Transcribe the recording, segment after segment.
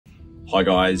Hi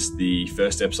guys, the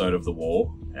first episode of The War,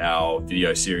 our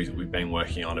video series that we've been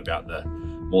working on about the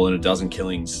more than a dozen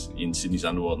killings in Sydney's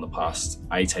underworld in the past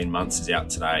 18 months is out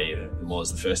today. And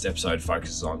the first episode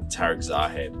focuses on Tariq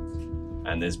Zahed.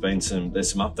 And there's some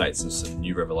updates and some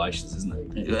new revelations,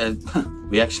 isn't there?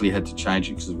 We actually had to change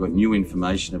it because we've got new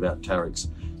information about Tariq's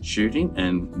shooting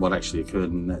and what actually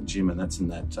occurred in that gym, and that's in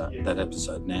that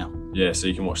episode now. Yeah, so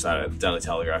you can watch that at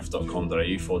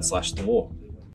dailytelegraph.com.au/The War.